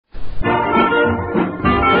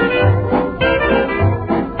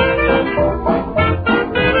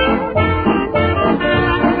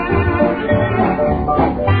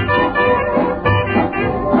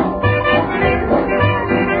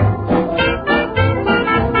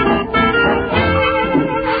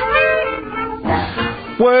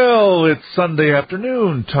it's Sunday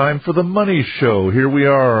afternoon, time for the Money Show. Here we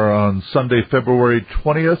are on Sunday, February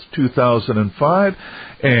 20th, 2005,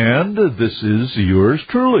 and this is yours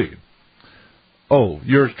truly. Oh,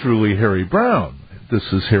 yours truly, Harry Browne. This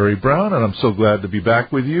is Harry Browne, and I'm so glad to be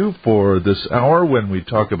back with you for this hour when we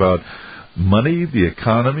talk about money, the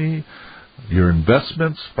economy, your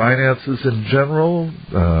investments, finances in general,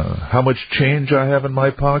 how much change I have in my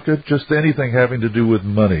pocket, just anything having to do with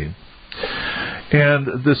money.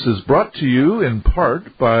 And this is brought to you in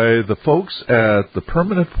part by the folks at the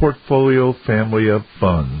Permanent Portfolio family of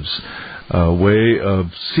funds, a way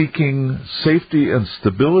of seeking safety and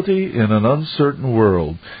stability in an uncertain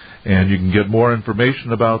world. And you can get more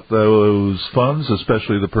information about those funds,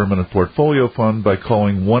 especially the Permanent Portfolio Fund, by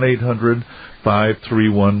calling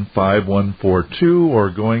 1-800-531-5142 or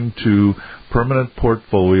going to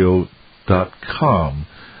permanentportfolio.com.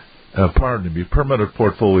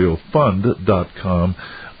 permanentportfoliofund.com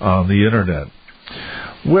on the Internet.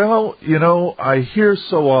 Well, I hear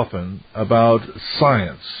so often about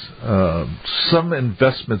science. Some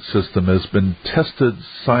investment system has been tested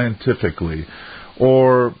scientifically,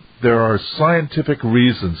 or there are scientific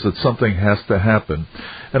reasons that something has to happen.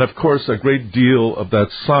 And of course, a great deal of that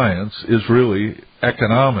science is really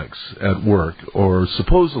economics at work, or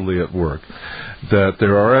supposedly at work, that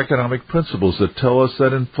there are economic principles that tell us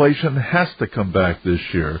that inflation has to come back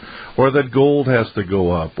this year, or that gold has to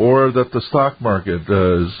go up, or that the stock market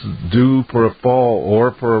is due for a fall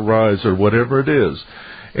or for a rise, or whatever it is.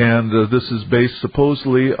 And this is based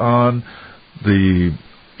supposedly on the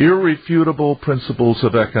irrefutable principles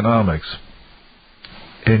of economics.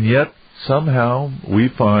 And yet, somehow, we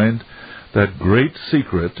find that great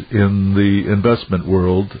secret in the investment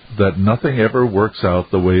world that nothing ever works out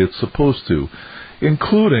the way it's supposed to,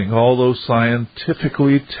 including all those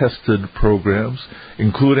scientifically tested programs,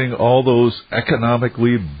 including all those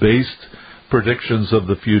economically based predictions of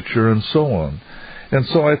the future, and so on. And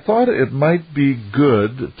so I thought it might be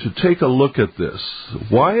good to take a look at this.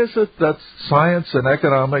 Why is it that science and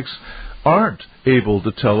economics aren't able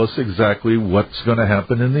to tell us exactly what's going to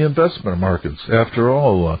happen in the investment markets? After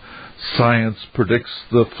all, science predicts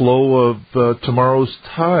the flow of tomorrow's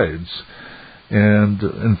tides. And,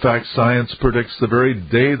 in fact, science predicts the very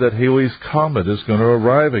day that Halley's Comet is going to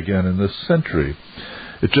arrive again in this century.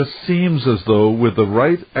 It just seems as though with the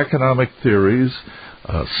right economic theories,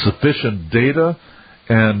 sufficient data,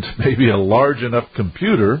 and maybe a large enough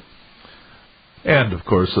computer, and, of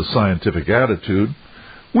course, a scientific attitude,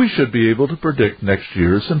 we should be able to predict next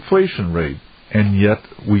year's inflation rate, and yet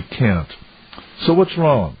we can't. So what's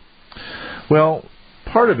wrong? Well,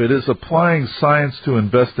 part of it is applying science to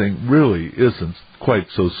investing really isn't quite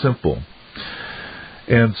so simple.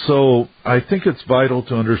 And so I think it's vital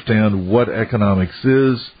to understand what economics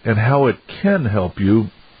is and how it can help you,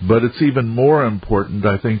 but it's even more important,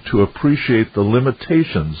 I think, to appreciate the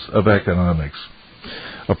limitations of economics.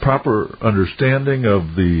 A proper understanding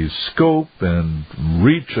of the scope and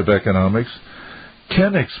reach of economics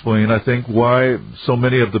can explain, I think, why so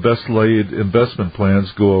many of the best-laid investment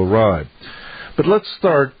plans go awry. But let's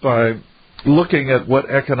start by looking at what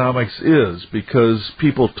economics is, because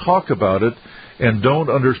people talk about it and don't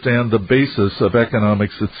understand the basis of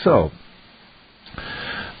economics itself.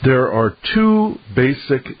 There are two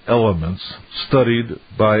basic elements studied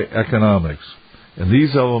by economics, and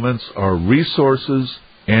these elements are resources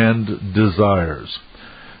and desires.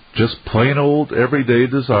 Just plain old everyday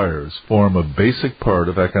desires form a basic part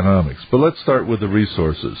of economics. But let's start with the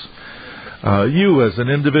resources. You as an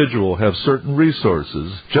individual have certain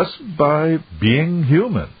resources just by being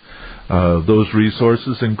human. Those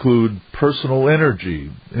resources include personal energy,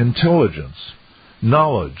 intelligence,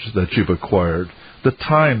 knowledge that you've acquired, the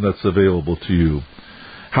time that's available to you.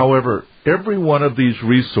 However, every one of these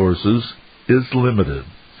resources is limited.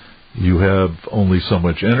 You have only so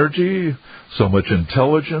much energy, so much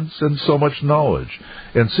intelligence, and so much knowledge.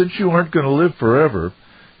 And since you aren't going to live forever,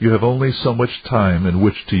 you have only so much time in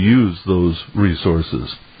which to use those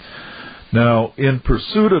resources. Now, in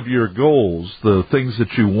pursuit of your goals, the things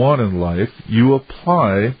that you want in life, you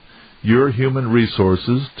apply your human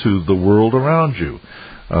resources to the world around you.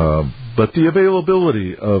 But the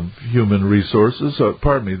availability of human resources,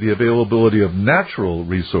 the availability of natural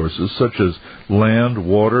resources such as land,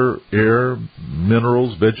 water, air,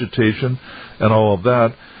 minerals, vegetation, and all of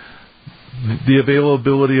that, the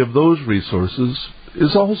availability of those resources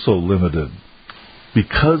is also limited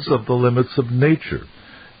because of the limits of nature.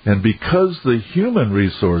 And because the human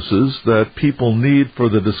resources that people need for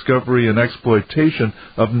the discovery and exploitation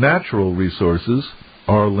of natural resources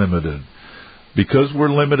are limited. Because we're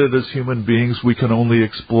limited as human beings, we can only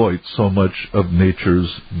exploit so much of nature's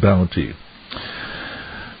bounty.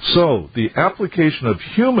 So, the application of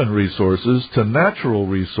human resources to natural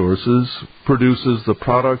resources produces the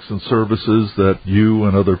products and services that you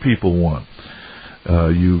and other people want.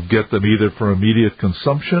 You get them either for immediate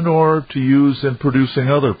consumption or to use in producing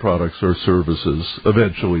other products or services,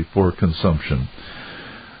 eventually for consumption.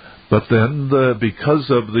 But then, because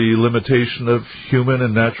of the limitation of human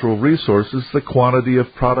and natural resources, the quantity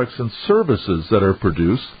of products and services that are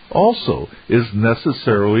produced also is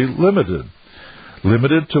necessarily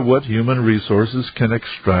limited to what human resources can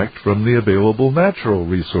extract from the available natural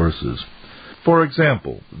resources. For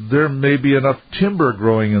example, there may be enough timber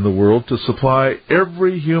growing in the world to supply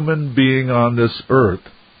every human being on this earth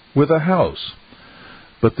with a house.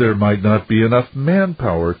 But there might not be enough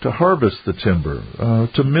manpower to harvest the timber,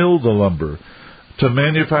 to mill the lumber, to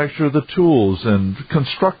manufacture the tools and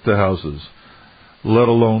construct the houses, let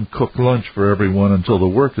alone cook lunch for everyone until the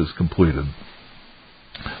work is completed.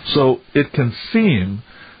 So it can seem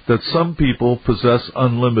that some people possess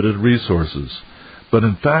unlimited resources, but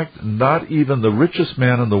in fact, not even the richest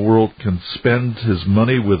man in the world can spend his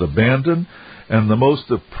money with abandon, and the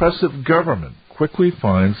most oppressive government quickly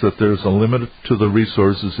finds that there's a limit to the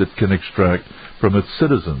resources it can extract from its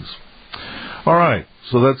citizens. All right,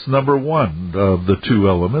 so that's number one of the two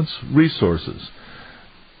elements, resources.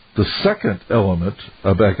 The second element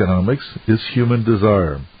of economics is human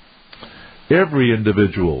desire. Every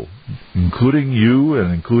individual, including you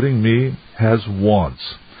and including me, has wants.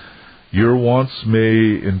 Your wants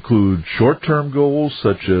may include short-term goals,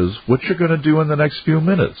 such as what you're going to do in the next few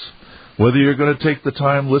minutes, whether you're going to take the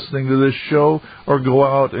time listening to this show or go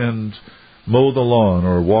out and mow the lawn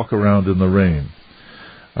or walk around in the rain.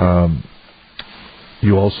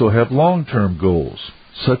 You also have long-term goals,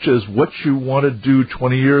 such as what you want to do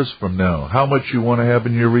 20 years from now, how much you want to have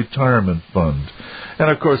in your retirement fund, and,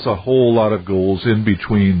 of course, a whole lot of goals in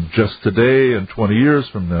between just today and 20 years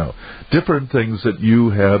from now. Different things that you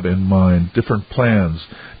have in mind, different plans,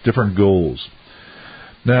 different goals.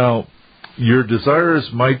 Now, your desires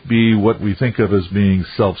might be what we think of as being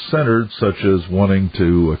self-centered, such as wanting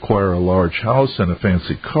to acquire a large house and a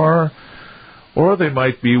fancy car, or they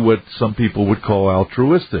might be what some people would call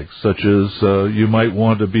altruistic, such as you might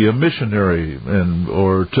want to be a missionary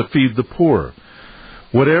or to feed the poor.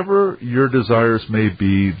 Whatever your desires may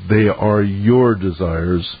be, they are your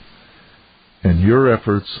desires, and your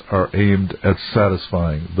efforts are aimed at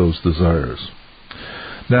satisfying those desires.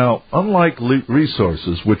 Now, unlike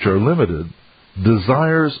resources, which are limited,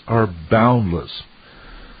 desires are boundless.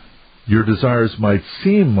 Your desires might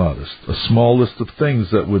seem modest, a small list of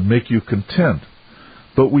things that would make you content,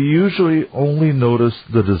 but we usually only notice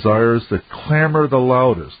the desires that clamor the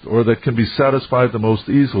loudest or that can be satisfied the most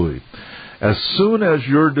easily. As soon as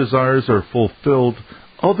your desires are fulfilled,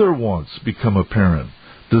 other wants become apparent,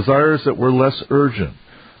 desires that were less urgent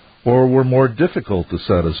or were more difficult to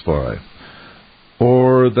satisfy,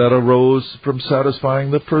 or that arose from satisfying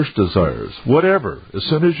the first desires. Whatever, as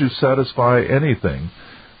soon as you satisfy anything,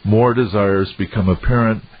 more desires become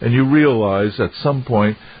apparent, and you realize at some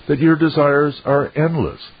point that your desires are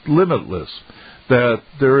endless, limitless, that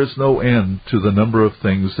there is no end to the number of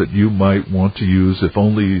things that you might want to use,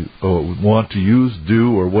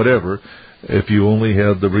 do, or whatever, if you only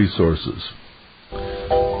had the resources.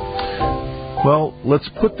 Well, let's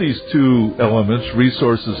put these two elements,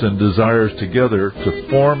 resources and desires, together to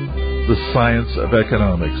form the science of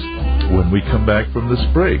economics when we come back from this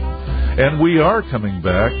break. And we are coming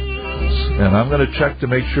back, and I'm going to check to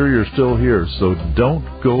make sure you're still here, so don't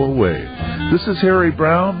go away. This is Harry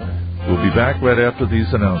Browne. We'll be back right after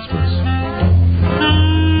these announcements.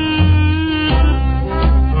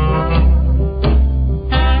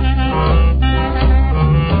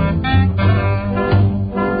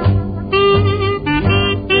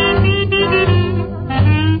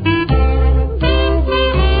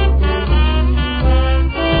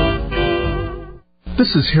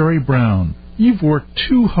 This is Harry Browne. You've worked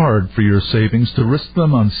too hard for your savings to risk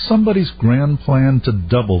them on somebody's grand plan to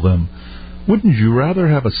double them. Wouldn't you rather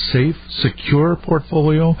have a safe, secure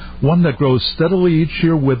portfolio, one that grows steadily each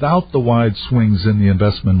year without the wide swings in the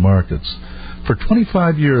investment markets? For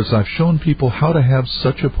 25 years, I've shown people how to have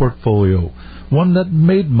such a portfolio, one that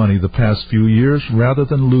made money the past few years rather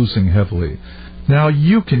than losing heavily. Now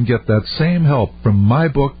you can get that same help from my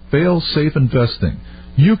book, Fail Safe Investing.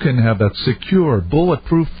 You can have that secure,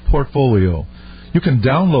 bulletproof portfolio. You can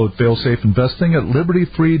download Failsafe Investing at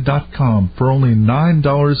libertyfree.com for only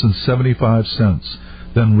 $9.75.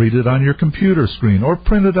 Then read it on your computer screen or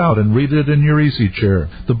print it out and read it in your easy chair.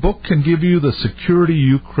 The book can give you the security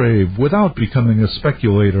you crave without becoming a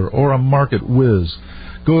speculator or a market whiz.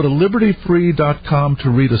 Go to libertyfree.com to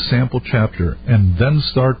read a sample chapter and then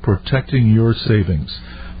start protecting your savings.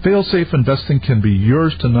 Fail-safe investing can be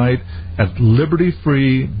yours tonight at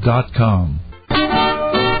libertyfree.com.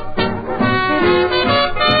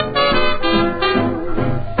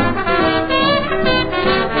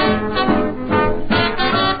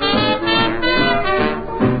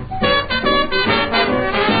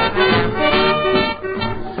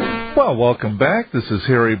 Well, welcome back. This is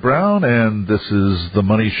Harry Browne, and this is The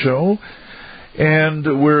Money Show.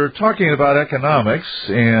 And we're talking about economics,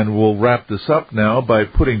 and we'll wrap this up now by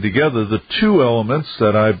putting together the two elements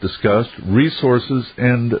that I've discussed, resources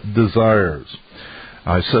and desires.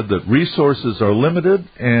 I said that resources are limited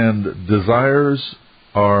and desires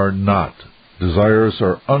are not. Desires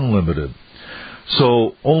are unlimited.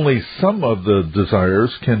 So only some of the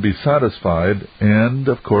desires can be satisfied, and,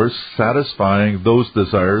 of course, satisfying those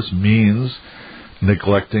desires means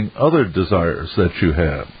neglecting other desires that you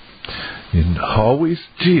have. And always,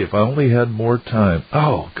 if I only had more time.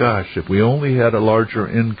 Oh, gosh, if we only had a larger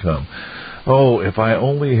income. Oh, if I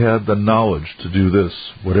only had the knowledge to do this,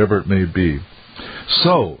 whatever it may be.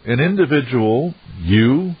 So, an individual,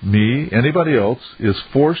 you, me, anybody else, is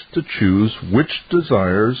forced to choose which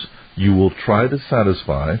desires you will try to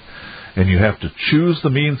satisfy, and you have to choose the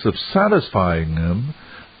means of satisfying them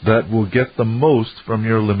that will get the most from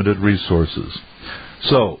your limited resources.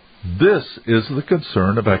 So, this is the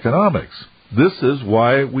concern of economics. This is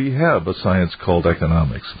why we have a science called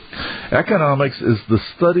economics. Economics is the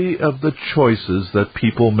study of the choices that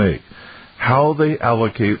people make, how they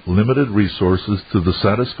allocate limited resources to the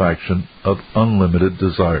satisfaction of unlimited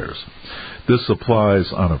desires. This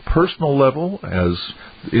applies on a personal level, as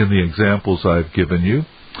in the examples I've given you.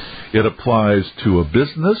 It applies to a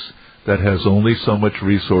business that has only so much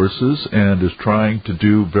resources and is trying to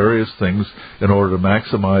do various things in order to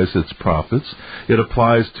maximize its profits. It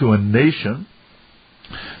applies to a nation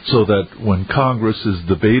so that when Congress is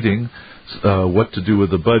debating what to do with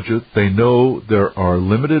the budget, they know there are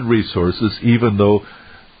limited resources, even though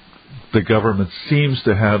the government seems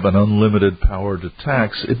to have an unlimited power to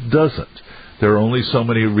tax. It doesn't. There are only so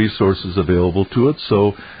many resources available to it,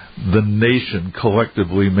 so the nation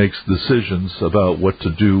collectively makes decisions about what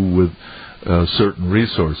to do with certain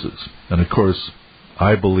resources. And, of course,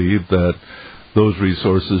 I believe that those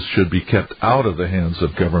resources should be kept out of the hands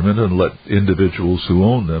of government and let individuals who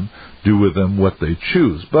own them do with them what they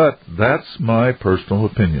choose. But that's my personal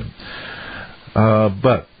opinion.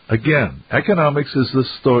 But, again, economics is the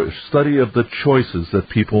study of the choices that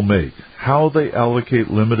people make, how they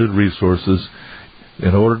allocate limited resources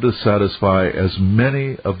in order to satisfy as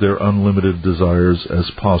many of their unlimited desires as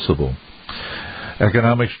possible.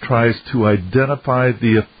 Economics tries to identify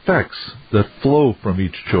the effects that flow from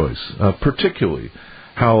each choice, particularly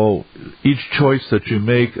how each choice that you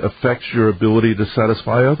make affects your ability to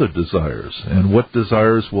satisfy other desires, and what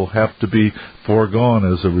desires will have to be foregone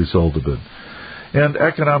as a result of it. And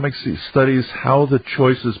economics studies how the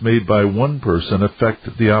choices made by one person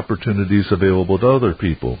affect the opportunities available to other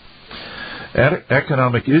people.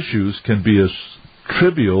 Economic issues can be as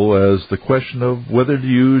trivial as the question of whether to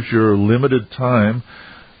use your limited time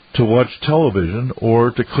to watch television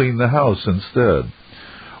or to clean the house instead.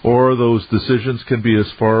 Or those decisions can be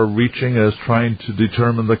as far-reaching as trying to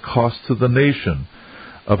determine the cost to the nation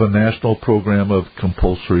of a national program of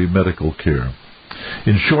compulsory medical care.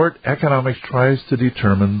 In short, economics tries to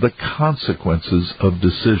determine the consequences of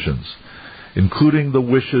decisions, including the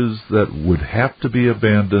wishes that would have to be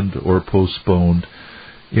abandoned or postponed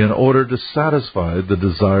in order to satisfy the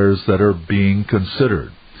desires that are being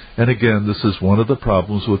considered. And again, this is one of the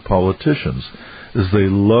problems with politicians, is they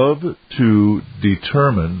love to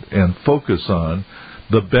determine and focus on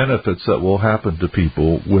the benefits that will happen to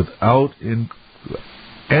people without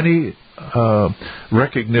any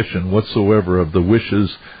recognition whatsoever of the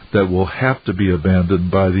wishes that will have to be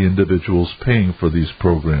abandoned by the individuals paying for these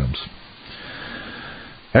programs.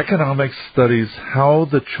 Economics studies how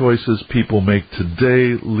the choices people make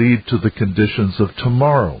today lead to the conditions of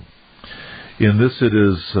tomorrow. In this, it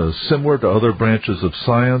is similar to other branches of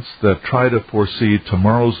science that try to foresee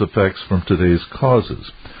tomorrow's effects from today's causes.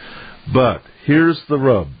 But here's the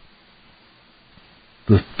rub.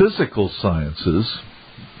 The physical sciences,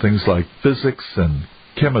 things like physics and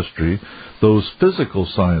chemistry, those physical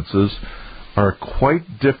sciences are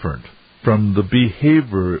quite different from the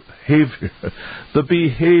behavioral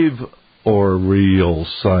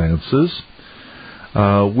sciences.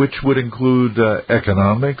 which would include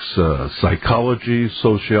economics, psychology,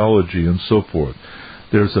 sociology, and so forth.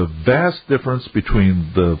 There's a vast difference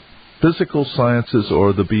between the physical sciences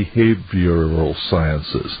or the behavioral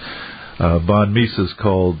sciences. Von Mises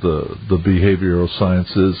called the behavioral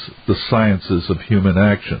sciences the sciences of human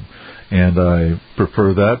action, and I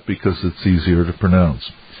prefer that because it's easier to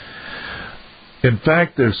pronounce. In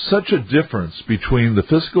fact, there's such a difference between the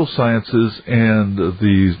physical sciences and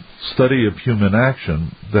the study of human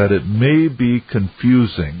action that it may be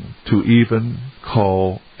confusing to even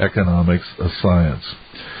call economics a science.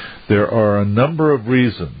 There are a number of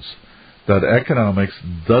reasons that economics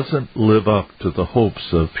doesn't live up to the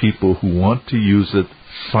hopes of people who want to use it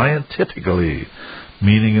scientifically,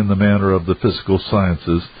 meaning in the manner of the physical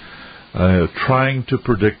sciences, trying to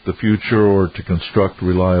predict the future or to construct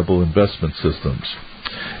reliable investment systems.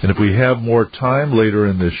 And if we have more time later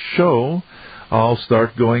in this show, I'll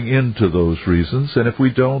start going into those reasons, and if we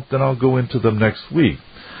don't, then I'll go into them next week.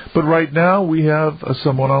 But right now we have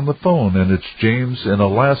someone on the phone, and it's James in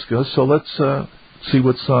Alaska, so let's see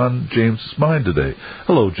what's on James's mind today.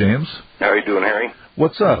 Hello, James. How are you doing, Harry?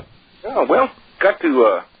 What's up? Oh, well, got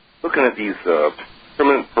to looking at these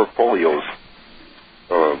permanent portfolios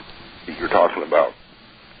that you're talking about.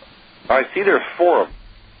 I see there's 4 of them.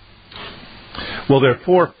 Well, there are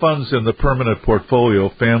 4 funds in the permanent portfolio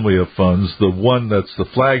family of funds. The one that's the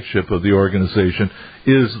flagship of the organization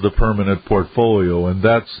is the permanent portfolio, and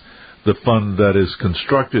that's the fund that is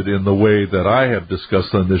constructed in the way that I have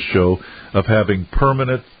discussed on this show of having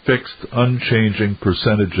permanent, fixed, unchanging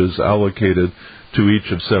percentages allocated to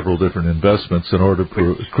each of several different investments in order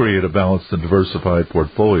to create a balanced and diversified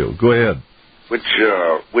portfolio. Go ahead. Which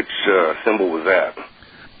symbol was that?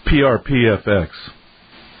 PRPFX.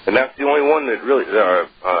 And that's the only one that really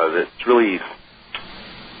that's really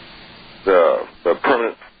the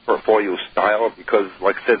permanent portfolio style, because,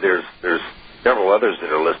 like I said, there's several others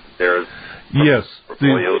that are listed there. Yes,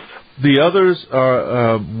 portfolios. The others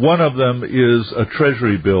are. One of them is a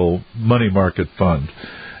Treasury bill money market fund.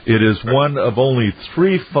 It is one of only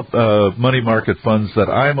 3 money market funds that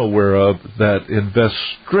I'm aware of that invest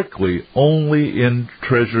strictly only in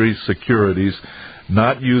Treasury securities,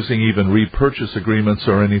 not using even repurchase agreements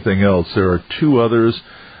or anything else. There are 2 others,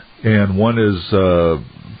 and one is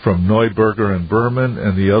from Neuberger and Berman,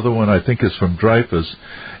 and the other one I think is from Dreyfus,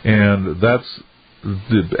 and that's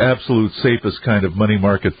the absolute safest kind of money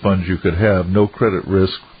market fund you could have. No credit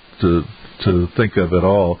risk to think of at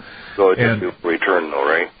all. So it's just a return, though,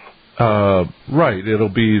 right? Right. It'll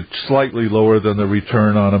be slightly lower than the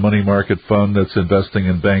return on a money market fund that's investing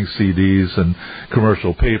in bank CDs and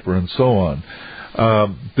commercial paper and so on.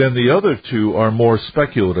 Then the other 2 are more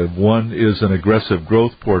speculative. One is an aggressive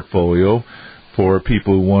growth portfolio for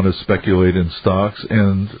people who want to speculate in stocks,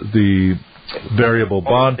 and the variable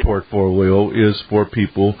bond portfolio is for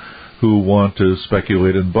people who want to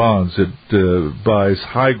speculate in bonds. It buys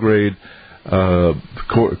high-grade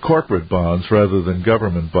corporate bonds rather than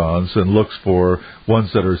government bonds and looks for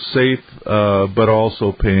ones that are safe but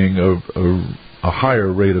also paying a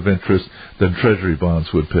higher rate of interest than Treasury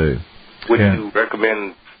bonds would pay. Would you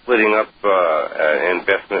recommend splitting up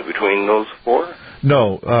investment between those 4?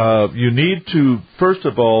 No. You need to, first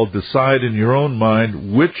of all, decide in your own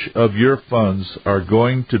mind which of your funds are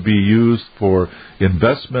going to be used for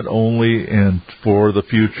investment only and for the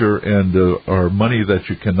future and are money that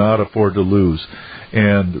you cannot afford to lose.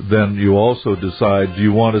 And then you also decide, do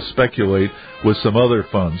you want to speculate with some other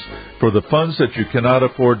funds? For the funds that you cannot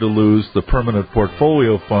afford to lose, the permanent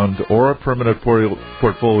portfolio fund or a permanent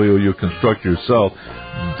portfolio you construct yourself,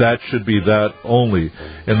 that should be that only.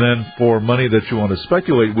 And then for money that you want to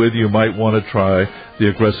speculate with, you might want to try the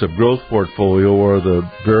aggressive growth portfolio or the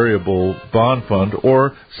variable bond fund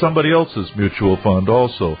or somebody else's mutual fund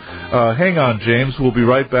also. Hang on, James. We'll be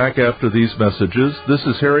right back after these messages. This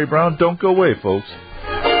is Harry Browne. Don't go away, folks.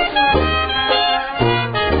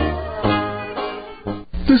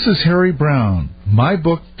 This is Harry Browne. My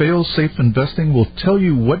book, Fail-Safe Investing, will tell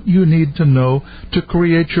you what you need to know to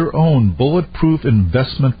create your own bulletproof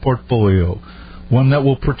investment portfolio, one that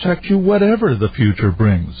will protect you whatever the future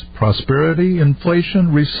brings, prosperity,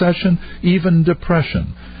 inflation, recession, even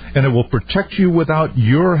depression. And it will protect you without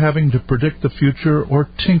your having to predict the future or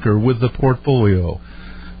tinker with the portfolio.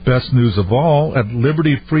 Best news of all, at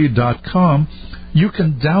libertyfree.com, you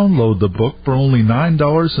can download the book for only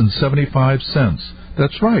 $9.75.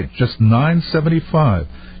 That's right, just $9.75.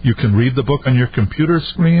 You can read the book on your computer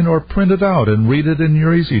screen or print it out and read it in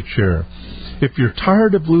your easy chair. If you're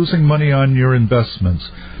tired of losing money on your investments,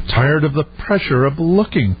 tired of the pressure of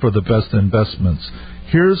looking for the best investments,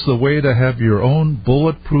 Here's the way to have your own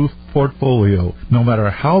bulletproof portfolio, no matter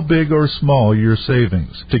how big or small your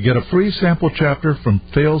savings. To get a free sample chapter from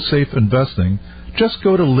Failsafe Investing, just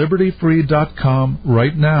go to libertyfree.com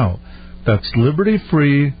right now. That's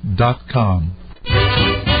libertyfree.com.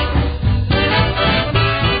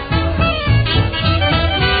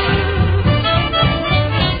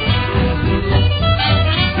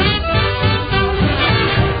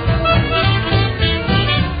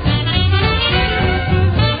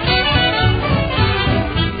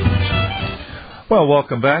 Well,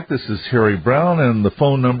 welcome back. This is Harry Browne, and the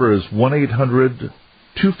phone number is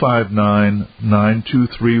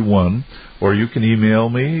 1-800-259-9231, or you can email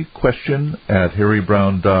me,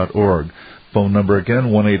 question@harrybrowne.org. Phone number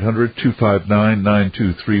again,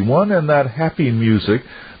 1-800-259-9231, and that happy music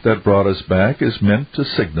that brought us back is meant to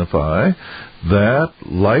signify that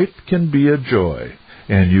life can be a joy.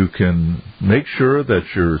 And you can make sure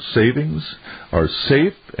that your savings are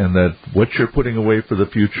safe and that what you're putting away for the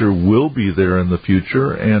future will be there in the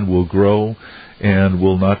future and will grow and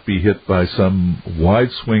will not be hit by some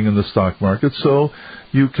wide swing in the stock market. So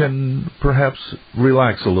you can perhaps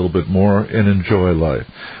relax a little bit more and enjoy life.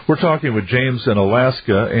 We're talking with James in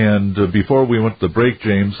Alaska, and before we went to the break,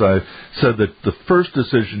 James, I said that the first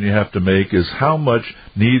decision you have to make is how much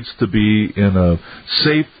needs to be in a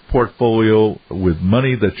safe portfolio with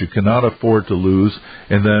money that you cannot afford to lose,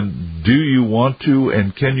 and then do you want to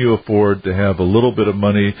and can you afford to have a little bit of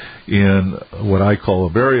money in what I call a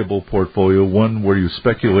variable portfolio, one where you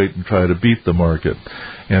speculate and try to beat the market.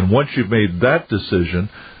 And once you've made that decision,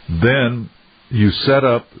 then you set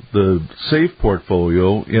up the safe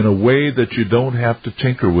portfolio in a way that you don't have to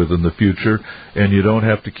tinker with in the future and you don't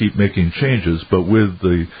have to keep making changes. But with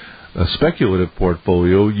the speculative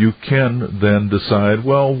portfolio, you can then decide,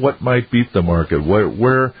 well, what might beat the market?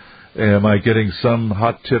 Where am I getting some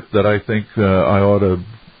hot tip that I think I ought to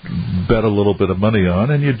bet a little bit of money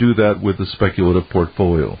on? And you do that with the speculative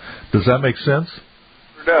portfolio. Does that make sense?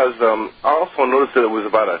 It does. I also noticed that it was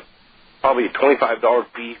about probably a $25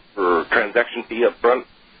 fee for transaction fee up front.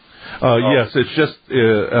 Yes, it's just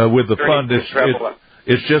with the fund.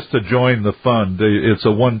 It's just to join the fund. It's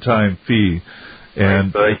a one-time fee.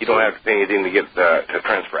 And right, you don't have to pay anything to get to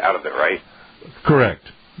transfer out of it, right? Correct.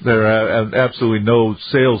 There are absolutely no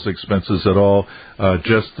sales expenses at all.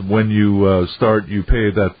 Just when you start, you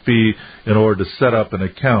pay that fee in order to set up an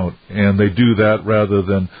account, and they do that rather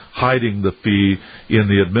than hiding the fee in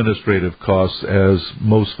the administrative costs, as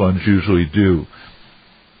most funds usually do.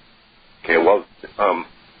 Okay, well,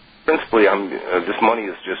 principally, this money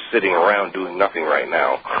is just sitting around doing nothing right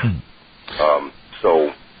now.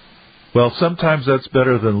 Well, sometimes that's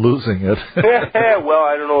better than losing it. Well,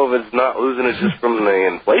 I don't know if it's not losing it just from the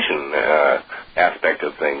inflation aspect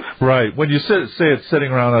of things. Right. When you say it's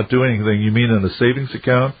sitting around not doing anything, you mean in a savings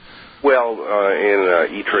account? Well, in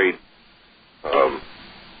E-Trade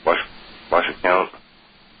flush account.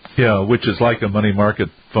 Yeah, which is like a money market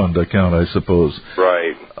fund account, I suppose.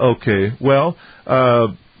 Right. Okay. Well,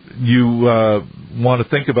 you want to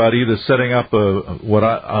think about either setting up what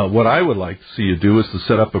I would like to see you do is to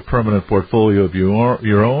set up a permanent portfolio of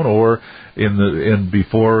your own, or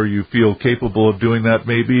before you feel capable of doing that,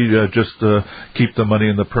 maybe just keep the money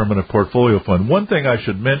in the permanent portfolio fund. One thing I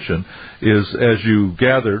should mention is, as you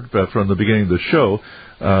gathered from the beginning of the show,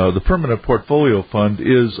 the Permanent Portfolio Fund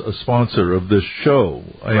is a sponsor of this show.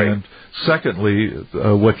 Right. And secondly,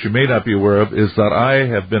 what you may not be aware of is that I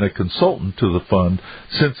have been a consultant to the fund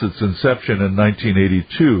since its inception in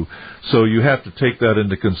 1982. So you have to take that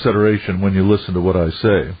into consideration when you listen to what I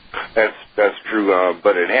say. That's true,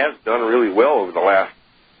 but it has done really well over the life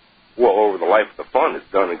of the fund. It's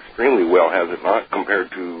done extremely well, has it not,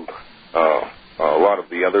 compared to a lot of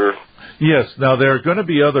the other. Yes. Now, there are going to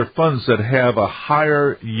be other funds that have a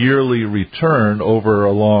higher yearly return over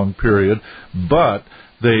a long period, but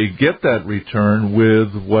they get that return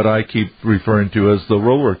with what I keep referring to as the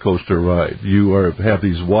roller coaster ride. You have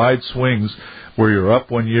these wide swings where you're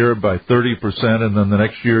up one year by 30%, and then the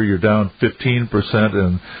next year you're down 15%,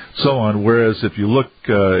 and so on. Whereas if you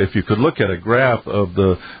could look at a graph of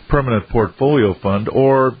the Permanent Portfolio Fund,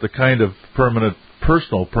 or the kind of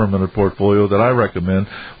personal permanent portfolio that I recommend,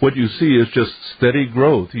 what you see is just steady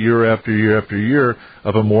growth year after year after year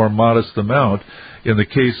of a more modest amount. In the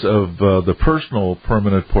case of the personal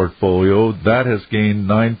permanent portfolio, that has gained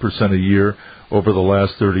 9% a year over the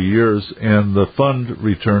last 30 years, and the fund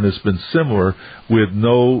return has been similar with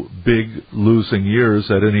no big losing years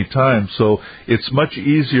at any time. So it's much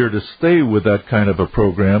easier to stay with that kind of a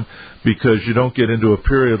program because you don't get into a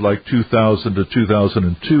period like 2000 to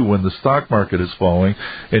 2002 when the stock market is falling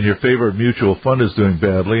and your favorite mutual fund is doing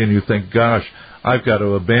badly, and you think, gosh, I've got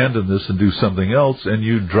to abandon this and do something else, and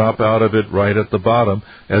you drop out of it right at the bottom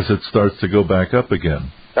as it starts to go back up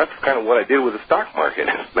again. That's kind of what I did with the stock market,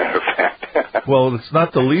 as a matter of fact. Well, it's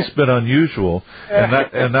not the least bit unusual,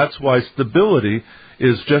 and that's why stability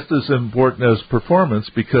is just as important as performance,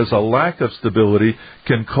 because a lack of stability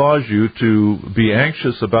can cause you to be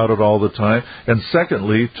anxious about it all the time, and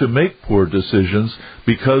secondly, to make poor decisions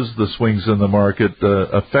because the swings in the market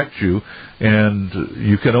affect you, and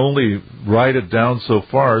you can only ride it down so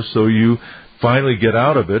far, so you finally get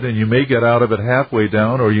out of it, and you may get out of it halfway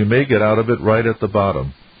down, or you may get out of it right at the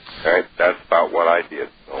bottom. All right, that's about what I did.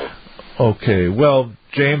 So. Okay, well,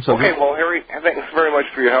 James... Okay, well, Harry, thanks very much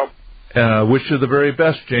for your help. Wish you the very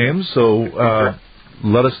best, James, so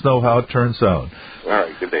let us know how it turns out. All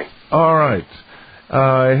right, good day. All right.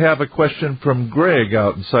 I have a question from Greg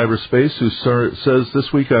out in cyberspace who says,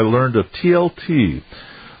 this week I learned of TLT,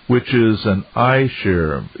 which is an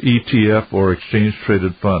iShare ETF or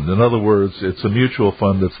exchange-traded fund. In other words, it's a mutual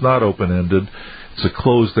fund that's not open-ended. It's a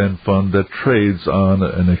closed-end fund that trades on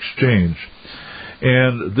an exchange.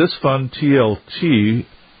 And this fund, TLT,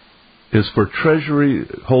 is for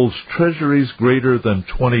holds treasuries greater than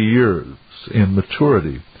 20 years in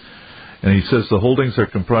maturity. And he says the holdings are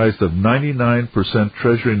comprised of 99%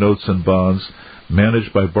 treasury notes and bonds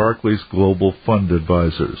managed by Barclays Global Fund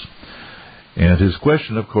Advisors. And his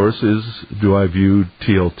question, of course, is, do I view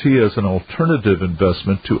TLT as an alternative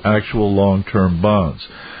investment to actual long-term bonds?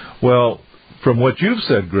 Well, from what you've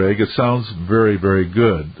said, Greg, it sounds very, very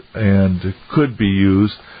good and could be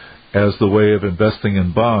used as the way of investing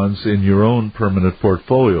in bonds in your own permanent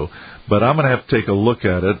portfolio. But I'm going to have to take a look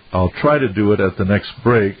at it. I'll try to do it at the next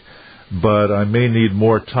break, but I may need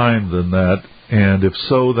more time than that. And if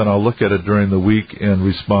so, then I'll look at it during the week and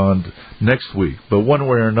respond next week. But one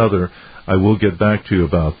way or another, I will get back to you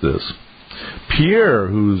about this. Pierre,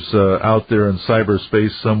 who's out there in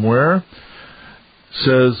cyberspace somewhere,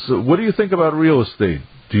 says, what do you think about real estate?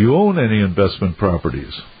 Do you own any investment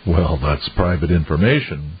properties? Well, that's private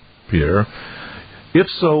information, Pierre. If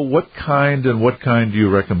so, what kind and what kind do you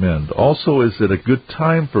recommend? Also, is it a good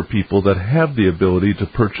time for people that have the ability to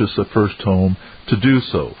purchase a first home to do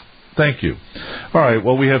so? Thank you. All right,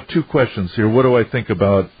 well, we have two questions here. What do I think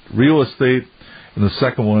about real estate? And the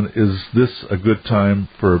second one, is this a good time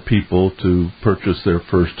for people to purchase their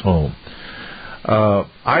first home?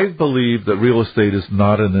 I believe that real estate is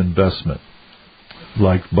not an investment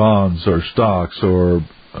like bonds or stocks or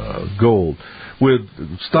gold. With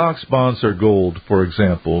stocks, bonds, or gold, for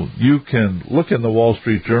example, you can look in the Wall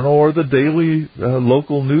Street Journal or the daily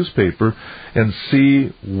local newspaper and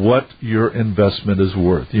see what your investment is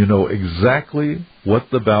worth. You know exactly what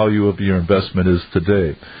the value of your investment is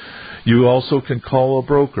today. You also can call a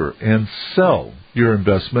broker and sell your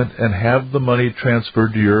investment and have the money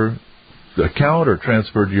transferred to your account or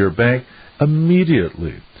transferred to your bank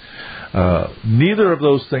immediately. Neither of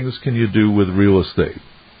those things can you do with real estate.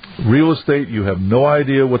 Real estate, you have no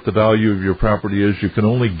idea what the value of your property is. You can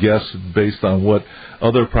only guess based on what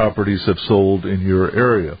other properties have sold in your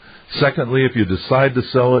area. Secondly, if you decide to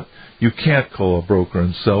sell it, you can't call a broker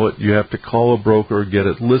and sell it. You have to call a broker, get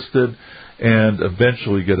it listed, and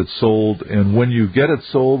eventually get it sold. And when you get it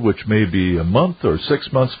sold, which may be a month or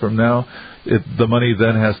 6 months from now, the money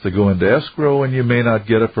then has to go into escrow, and you may not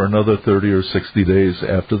get it for another 30 or 60 days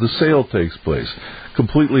after the sale takes place.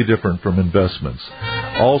 Completely different from investments.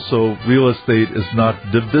 Also, real estate is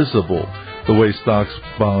not divisible the way stocks,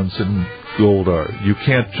 bonds, and gold are. You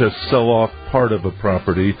can't just sell off part of a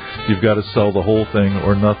property. You've got to sell the whole thing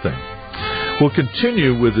or nothing. We'll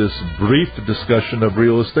continue with this brief discussion of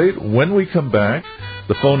real estate when we come back.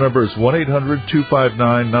 The phone number is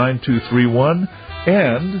 1-800-259-9231,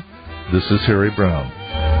 and this is Harry Browne.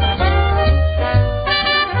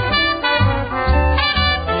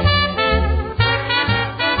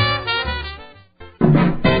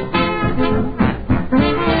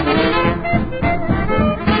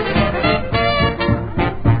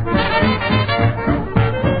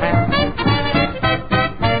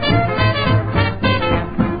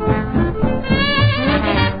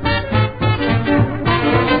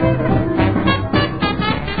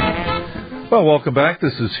 Well, welcome back.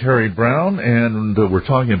 This is Harry Browne, and we're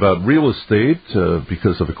talking about real estate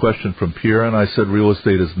because of a question from Pierre, and I said real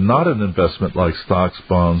estate is not an investment like stocks,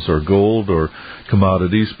 bonds, or gold or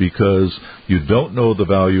commodities because you don't know the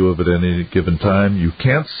value of it at any given time. You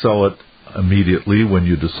can't sell it immediately when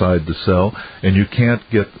you decide to sell, and you can't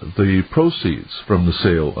get the proceeds from the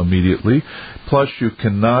sale immediately. Plus, you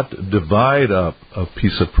cannot divide up a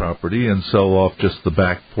piece of property and sell off just the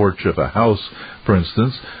back porch of a house, for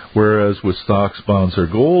instance, whereas with stocks, bonds, or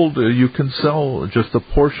gold, you can sell just a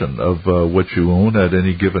portion of what you own at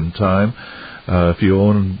any given time. If you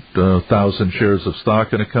own 1,000 shares of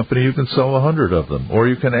stock in a company, you can sell 100 of them, or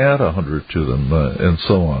you can add 100 to them, and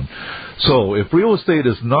so on. So if real estate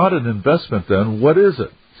is not an investment, then what is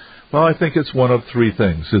it? Well, I think it's one of three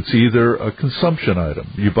things. It's either a consumption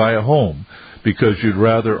item. You buy a home because you'd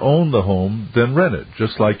rather own the home than rent it,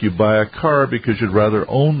 just like you buy a car because you'd rather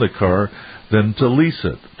own the car than to lease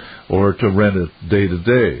it or to rent it day to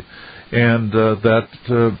day. And that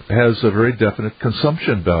has a very definite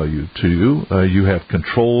consumption value to you. You have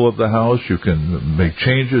control of the house. You can make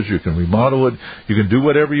changes. You can remodel it. You can do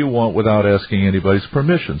whatever you want without asking anybody's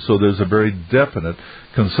permission. So there's a very definite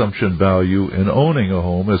consumption value in owning a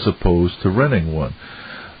home as opposed to renting one.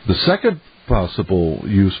 The second possible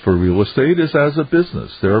use for real estate is as a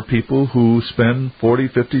business. There are people who spend 40,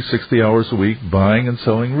 50, 60 hours a week buying and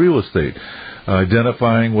selling real estate,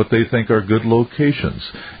 identifying what they think are good locations.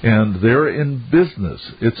 And they're in business.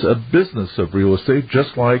 It's a business of real estate,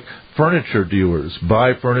 just like furniture dealers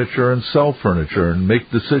buy furniture and sell furniture and make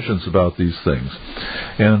decisions about these things.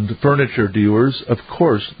 And furniture dealers, of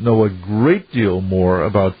course, know a great deal more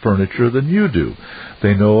about furniture than you do.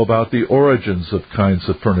 They know about the origins of kinds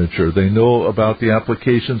of furniture. They know about the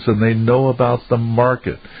applications, and they know about the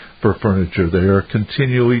market for furniture. They are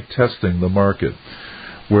continually testing the market.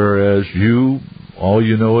 Whereas all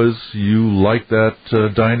you know is you like that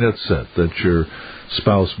dinette set that your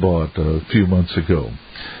spouse bought a few months ago.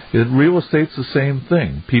 In real estate's the same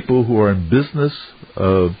thing. People who are in business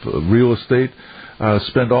of real estate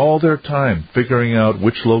spend all their time figuring out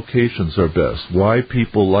which locations are best, why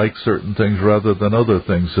people like certain things rather than other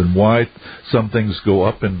things, and why some things go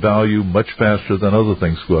up in value much faster than other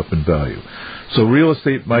things go up in value. So real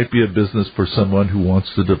estate might be a business for someone who wants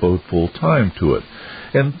to devote full time to it.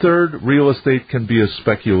 And third, real estate can be a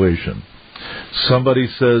speculation. Somebody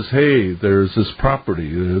says, hey, there's this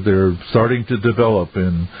property they're starting to develop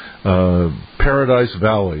in Paradise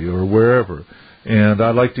Valley or wherever, and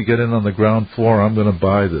I'd like to get in on the ground floor. I'm going to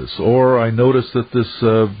buy this. Or I noticed that this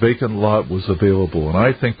vacant lot was available, and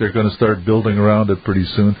I think they're going to start building around it pretty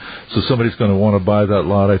soon, so somebody's going to want to buy that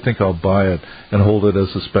lot. I think I'll buy it and hold it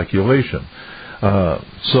as a speculation.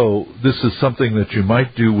 So this is something that you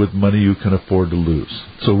might do with money you can afford to lose.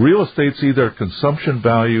 So real estate's either a consumption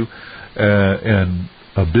value and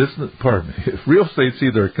a business. Real estate's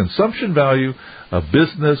either a consumption value, a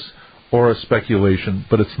business, or a speculation,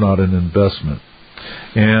 but it's not an investment.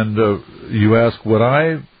 And you ask,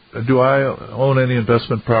 do I own any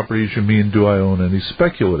investment properties? You mean, do I own any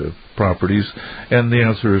speculative properties? And the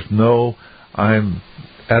answer is no. I'm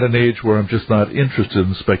at an age where I'm just not interested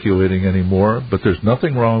in speculating anymore, but there's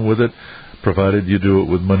nothing wrong with it, provided you do it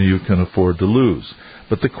with money you can afford to lose.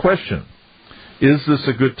 But the question, is this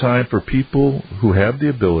a good time for people who have the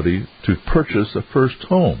ability to purchase a first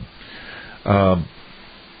home? And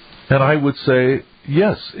I would say,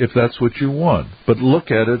 yes, if that's what you want, but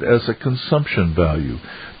look at it as a consumption value.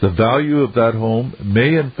 The value of that home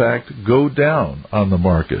may, in fact, go down on the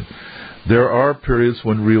market. There are periods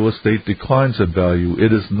when real estate declines in value.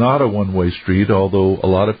 It is not a one-way street, although a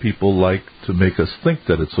lot of people like to make us think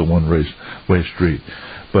that it's a one-way street.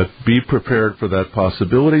 But be prepared for that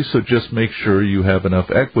possibility, so just make sure you have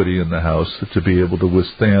enough equity in the house to be able to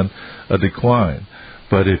withstand a decline.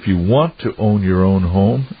 But if you want to own your own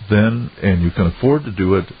home, and you can afford to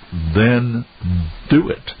do it, then do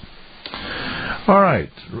it. All right,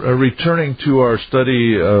 returning to our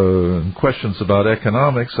study questions about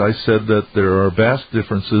economics, I said that there are vast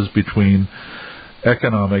differences between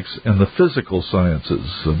economics and the physical sciences,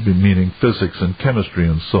 meaning physics and chemistry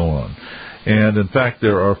and so on. And in fact,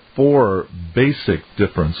 there are 4 basic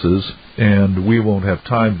differences, and we won't have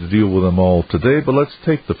time to deal with them all today, but let's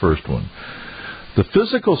take the first one. The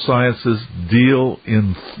physical sciences deal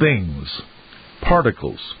in things,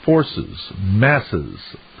 particles, forces, masses,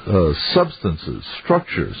 substances,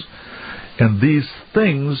 structures, and these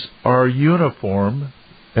things are uniform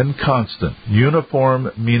and constant.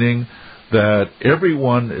 Uniform meaning that every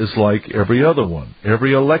one is like every other one.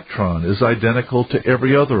 Every electron is identical to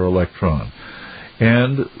every other electron.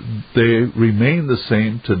 And they remain the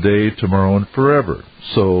same today, tomorrow, and forever.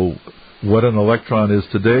 So what an electron is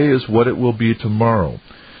today is what it will be tomorrow.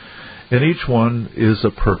 And each one is a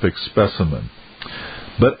perfect specimen.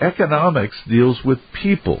 But economics deals with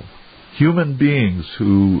people. human beings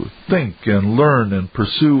who think and learn and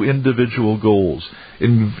pursue individual goals,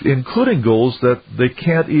 including goals that they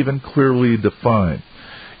can't even clearly define.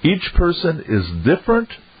 Each person is different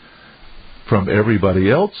from everybody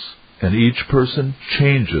else, and each person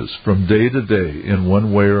changes from day to day in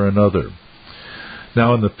one way or another.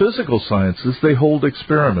 Now, in the physical sciences, they hold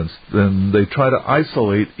experiments, and they try to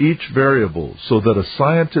isolate each variable so that a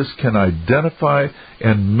scientist can identify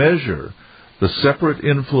and measure the separate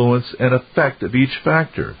influence and effect of each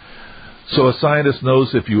factor. So a scientist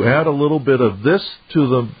knows if you add a little bit of this to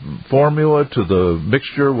the formula, to the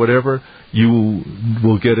mixture, whatever, you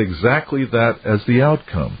will get exactly that as the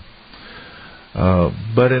outcome.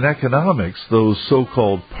 But in economics, those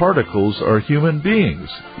so-called particles are human beings,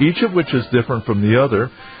 each of which is different from the other,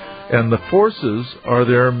 and the forces are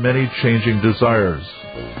their many changing desires.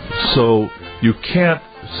 So you can't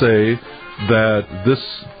say that this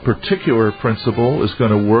particular principle is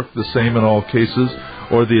going to work the same in all cases,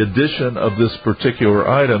 or the addition of this particular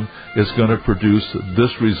item is going to produce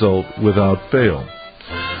this result without fail.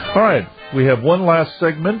 All right, we have one last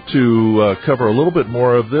segment to cover a little bit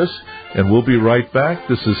more of this, and we'll be right back.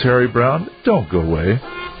 This is Harry Browne. Don't go away.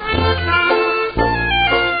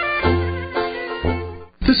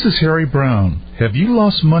 This is Harry Browne. Have you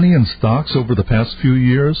lost money in stocks over the past few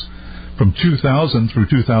years? From 2000 through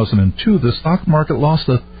 2002, the stock market lost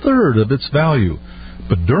a third of its value.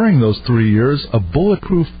 But during those 3 years, a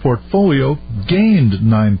bulletproof portfolio gained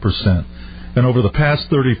 9%. And over the past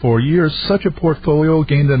 34 years, such a portfolio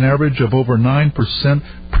gained an average of over 9%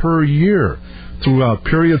 per year throughout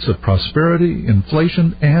periods of prosperity,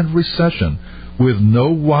 inflation, and recession, with no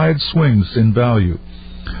wide swings in value.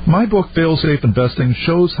 My book, Fail-Safe Investing,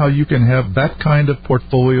 shows how you can have that kind of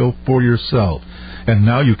portfolio for yourself. And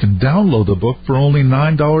now you can download the book for only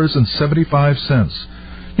 $9.75.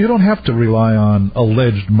 You don't have to rely on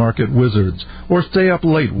alleged market wizards or stay up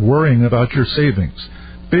late worrying about your savings.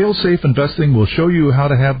 Fail-Safe Investing will show you how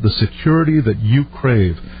to have the security that you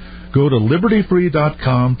crave. Go to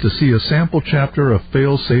libertyfree.com to see a sample chapter of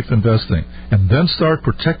Fail-Safe Investing, and then start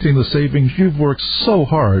protecting the savings you've worked so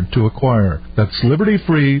hard to acquire. That's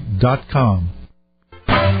libertyfree.com.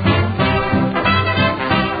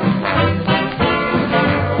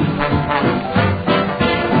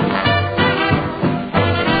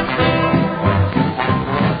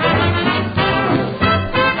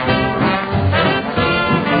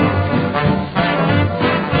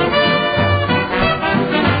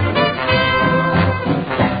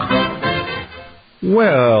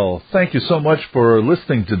 Well, thank you so much for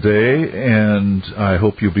listening today, and I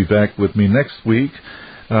hope you'll be back with me next week.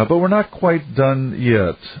 But we're not quite done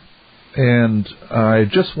yet. And I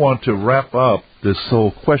just want to wrap up this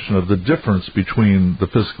whole question of the difference between the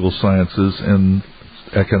physical sciences and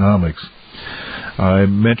economics. I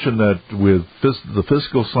mentioned that with the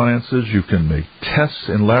physical sciences, you can make tests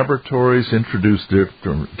in laboratories, introduce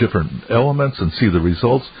different elements and see the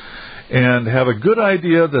results, and have a good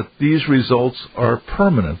idea that these results are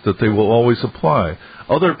permanent, that they will always apply.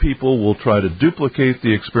 Other people will try to duplicate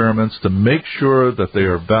the experiments to make sure that they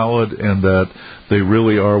are valid and that they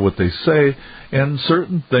really are what they say, and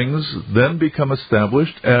certain things then become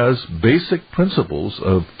established as basic principles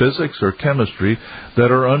of physics or chemistry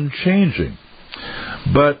that are unchanging.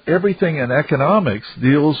 But everything in economics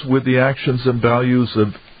deals with the actions and values of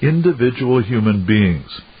individual human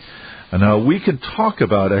beings. And now we can talk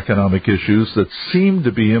about economic issues that seem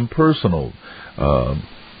to be impersonal,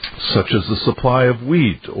 such as the supply of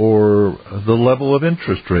wheat or the level of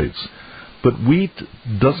interest rates. But wheat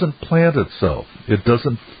doesn't plant itself. It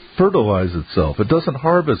doesn't fertilize itself. It doesn't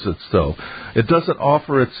harvest itself. It doesn't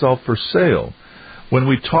offer itself for sale. When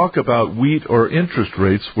we talk about wheat or interest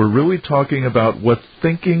rates, we're really talking about what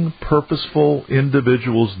thinking, purposeful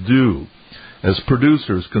individuals do. As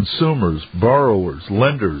producers, consumers, borrowers,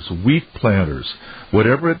 lenders, wheat planters,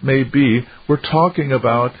 whatever it may be, we're talking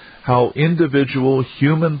about how individual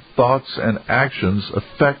human thoughts and actions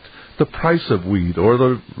affect the price of wheat or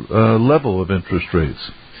the level of interest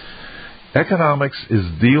rates. Economics is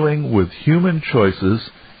dealing with human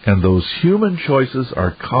choices, and those human choices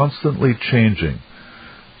are constantly changing.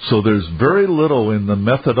 So there's very little in the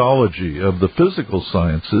methodology of the physical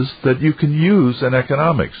sciences that you can use in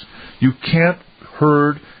economics. You can't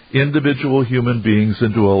herd individual human beings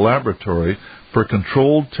into a laboratory for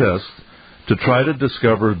controlled tests to try to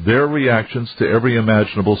discover their reactions to every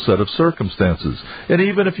imaginable set of circumstances. And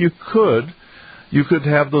even if you could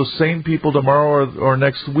have those same people tomorrow or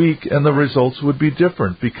next week, and the results would be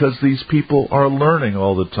different because these people are learning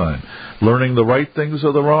all the time, learning the right things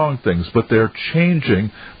or the wrong things, but they're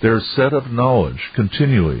changing their set of knowledge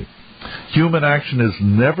continually. Human action is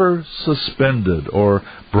never suspended or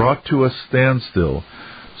brought to a standstill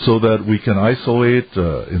so that we can isolate,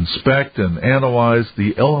 inspect, and analyze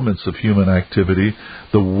the elements of human activity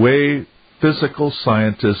the way physical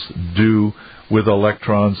scientists do with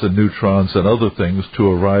electrons and neutrons and other things to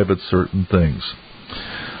arrive at certain things.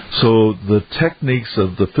 So the techniques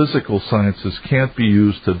of the physical sciences can't be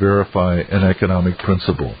used to verify an economic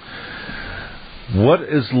principle. What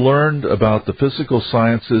is learned about the physical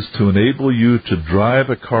sciences to enable you to drive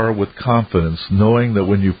a car with confidence, knowing that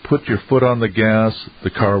when you put your foot on the gas, the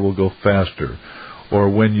car will go faster, or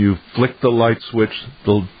when you flick the light switch,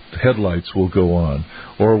 the headlights will go on,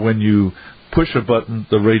 or when you push a button,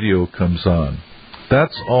 the radio comes on.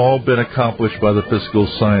 That's all been accomplished by the physical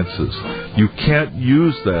sciences. You can't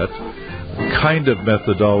use that kind of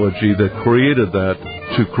methodology that created that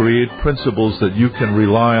to create principles that you can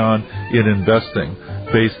rely on in investing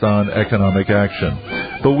based on economic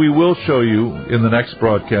action. But we will show you in the next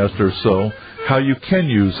broadcast or so how you can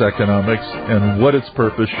use economics and what its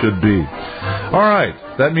purpose should be. All right,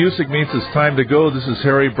 that music means it's time to go. This is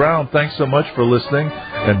Harry Browne. Thanks so much for listening.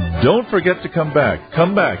 And don't forget to come back.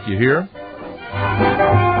 Come back, you hear?